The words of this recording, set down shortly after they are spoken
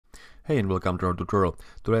Hey and welcome to our tutorial.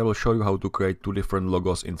 Today I will show you how to create two different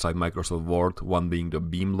logos inside Microsoft Word, one being the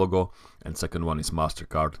Beme logo and second one is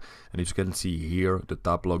Mastercard. And as you can see here, the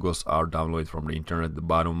top logos are downloaded from the internet, the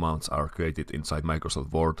bottom ones are created inside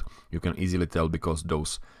Microsoft Word. You can easily tell because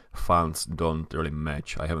those fonts don't really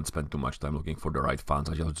match. I haven't spent too much time looking for the right fonts,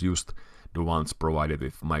 I just used the ones provided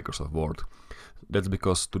with Microsoft Word. That's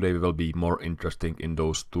because today we will be more interested in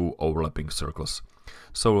those two overlapping circles.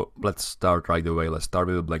 So let's start right away. Let's start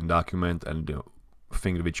with a blank document, and the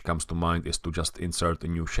thing which comes to mind is to just insert a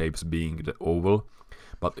new shapes being the oval.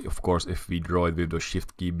 But of course, if we draw it with the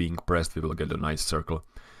shift key being pressed, we will get a nice circle.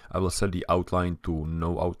 I will set the outline to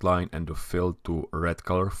no outline and the fill to red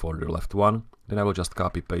color for the left one. Then I will just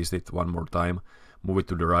copy paste it one more time, move it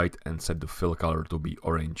to the right and set the fill color to be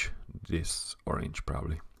orange. This orange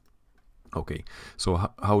probably. Okay, so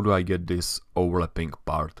how do I get this overlapping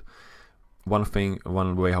part? One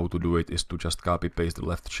way how to do it is to just copy paste the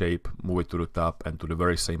left shape, move it to the top and to the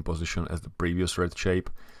very same position as the previous red shape.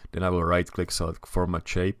 Then I will right click, select format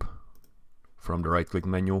shape from the right click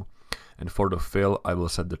menu, and for the fill I will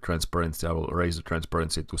set the transparency. I will raise the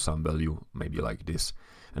transparency to some value, maybe like this.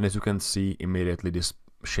 And as you can see, immediately this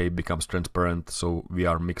shape becomes transparent, so we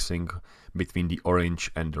are mixing between the orange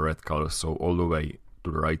and the red color. So all the way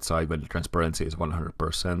to the right side, when the transparency is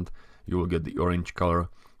 100%, you will get the orange color.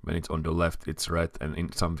 When it's on the left, it's red,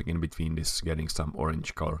 and something in between is getting some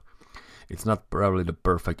orange color. It's not probably the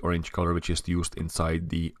perfect orange color which is used inside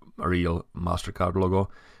the real Mastercard logo.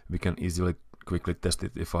 We can easily quickly test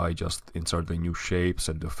it if I just insert a new shape,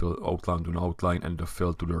 set the fill outline to an outline and the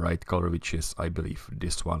fill to the right color, which is, I believe,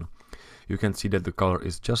 this one. You can see that the color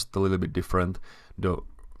is just a little bit different. The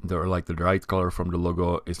right color from the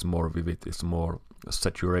logo is more vivid, it's more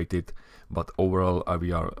saturated, but overall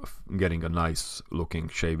we are getting a nice looking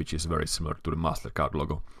shape which is very similar to the Mastercard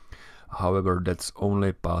logo. However, that's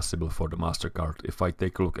only possible for the Mastercard. If I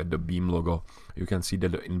take a look at the Beme logo, you can see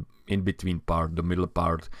that the in between part, the middle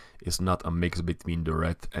part, is not a mix between the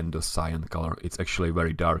red and the cyan color. It's actually a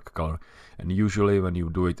very dark color, and usually when you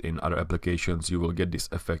do it in other applications you will get this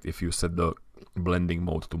effect if you set the blending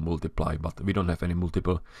mode to multiply, but we don't have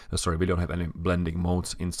any blending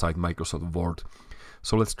modes inside Microsoft Word.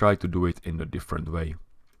 So let's try to do it in a different way.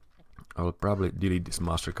 I will probably delete this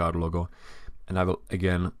Mastercard logo and I will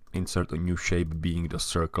again insert a new shape being the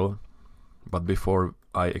circle, but before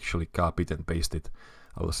I actually copy it and paste it,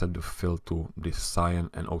 I will set the fill to this cyan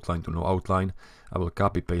and outline to no outline. I will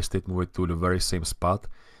copy paste it, move it to the very same spot,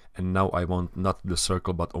 and now I want not the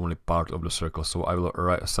circle but only part of the circle. So I will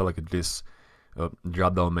select this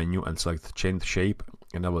drop down menu and select change shape,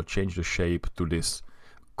 and I will change the shape to this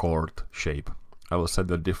chord shape. I will set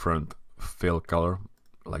the different fill color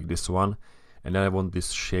like this one, and then I want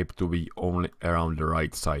this shape to be only around the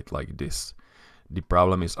right side like this. The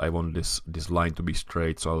problem is I want this line to be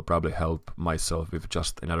straight, so I'll probably help myself with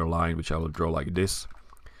just another line which I will draw like this.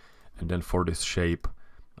 And then for this shape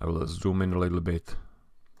I will zoom in a little bit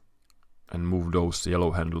and move those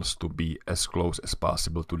yellow handles to be as close as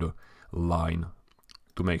possible to the line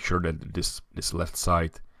to make sure that this left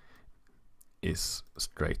side is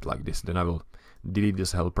straight like this. Then I will delete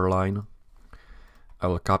this helper line. I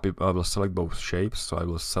will select both shapes, so I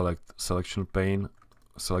will select selection pane,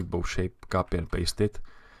 select both shape, copy and paste it.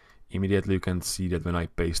 Immediately you can see that when I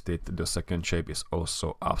paste it, the second shape is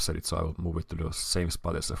also offset, so I will move it to the same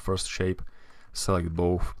spot as the first shape, select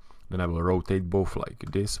both, then I will rotate both like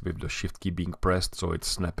this with the shift key being pressed, so it's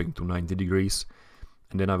snapping to 90 degrees,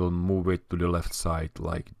 and then I will move it to the left side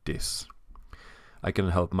like this. I can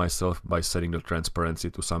help myself by setting the transparency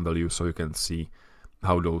to some value so you can see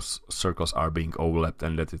how those circles are being overlapped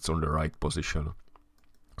and that it's on the right position.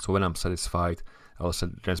 So when I'm satisfied, I will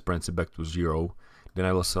set the transparency back to 0. Then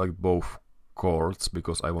I will select both chords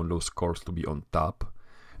because I want those chords to be on top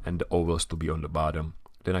and the ovals to be on the bottom.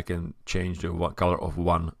 Then I can change the color of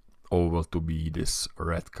one oval to be this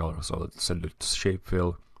red color. So let's set the shape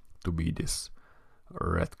fill to be this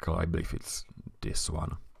red color. I believe it's this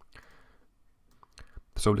one.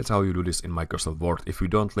 So that's how you do this in Microsoft Word. If you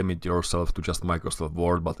don't limit yourself to just Microsoft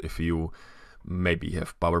Word, but if you maybe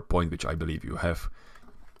have PowerPoint, which I believe you have,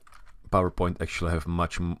 PowerPoint actually have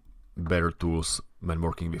much better tools when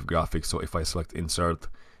working with graphics. So if I select insert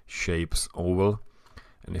shapes oval,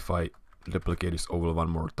 and if I replicate this oval one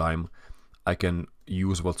more time, I can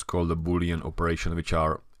use what's called a Boolean operation, which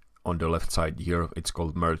are on the left side here. It's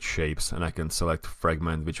called merge shapes, and I can select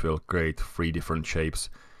fragment, which will create 3 different shapes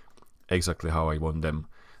exactly how I want them.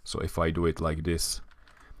 So if I do it like this,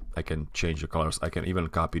 I can change the colors. I can even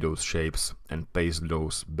copy those shapes and paste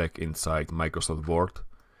those back inside Microsoft Word,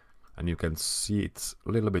 and you can see it's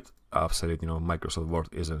a little bit I've said it, you know, Microsoft Word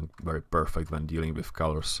isn't very perfect when dealing with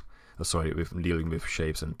colors. With dealing with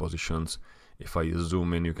shapes and positions. If I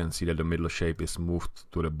zoom in, you can see that the middle shape is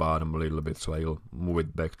moved to the bottom a little bit, so I'll move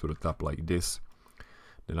it back to the top like this.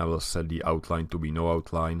 Then I will set the outline to be no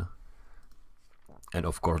outline, and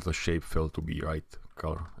of course the shape fill to be right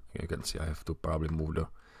color. You can see I have to probably move the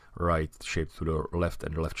right shape to the left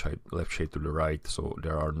and the left shape to the right, so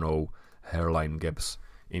there are no hairline gaps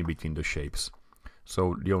in between the shapes.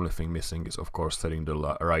 So the only thing missing is of course setting the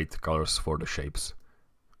right colors for the shapes,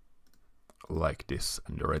 like this,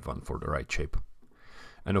 and the red one for the right shape.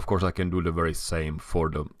 And of course I can do the very same for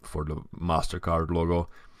the Mastercard logo,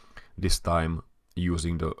 this time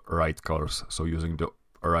using the right colors, so using the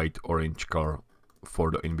right orange color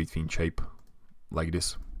for the in-between shape, like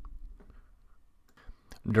this.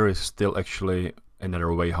 There is still actually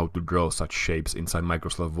another way how to draw such shapes inside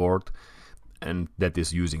Microsoft Word, and that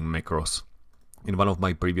is using macros. In one of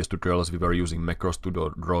my previous tutorials we were using macros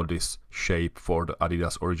to draw this shape for the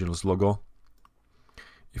Adidas Originals logo.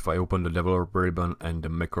 If I open the developer ribbon and the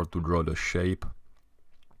macro to draw the shape,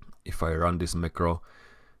 if I run this macro,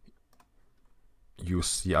 you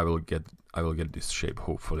see I will get this shape.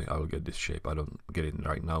 Hopefully I will get this shape. I don't get it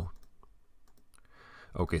right now.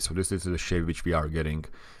 Okay, so this is the shape which we are getting,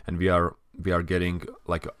 and we are getting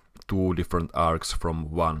like 2 different arcs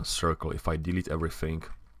from one circle. If I delete everything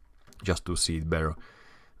just to see it better,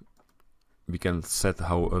 we can set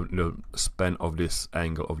how the span of this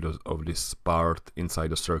angle of this part inside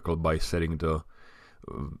the circle by setting the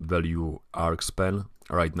value arc span.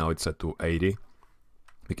 Right now it's set to 80.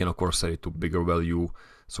 We can of course set it to bigger value,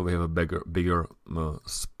 so we have a bigger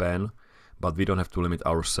span, but we don't have to limit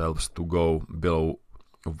ourselves to go below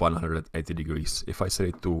 180 degrees. If I set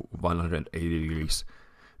it to 180 degrees,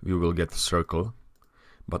 we will get a circle.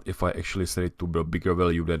 But if I actually set it to a bigger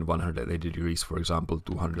value than 180 degrees, for example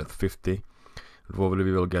 250, what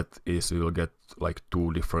we will get is like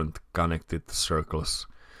 2 different connected circles.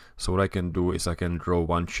 So what I can do is I can draw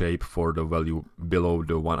one shape for the value below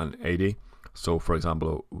the 180. So for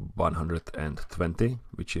example 120,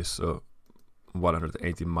 which is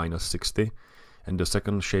 180 minus 60, and the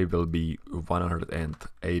second shape will be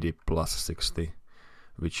 180 plus 60,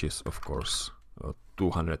 which is of course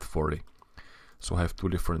 240. So I have 2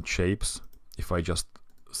 different shapes. If I just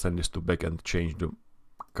send this to back and change the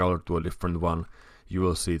color to a different one, you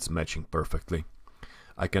will see it's matching perfectly.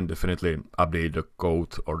 I can definitely update the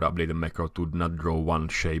code or update the macro to not draw one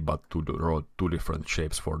shape but to draw 2 different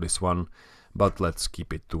shapes for this one, but let's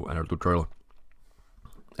keep it to another tutorial.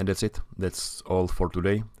 And that's it. That's all for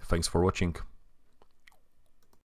today. Thanks for watching.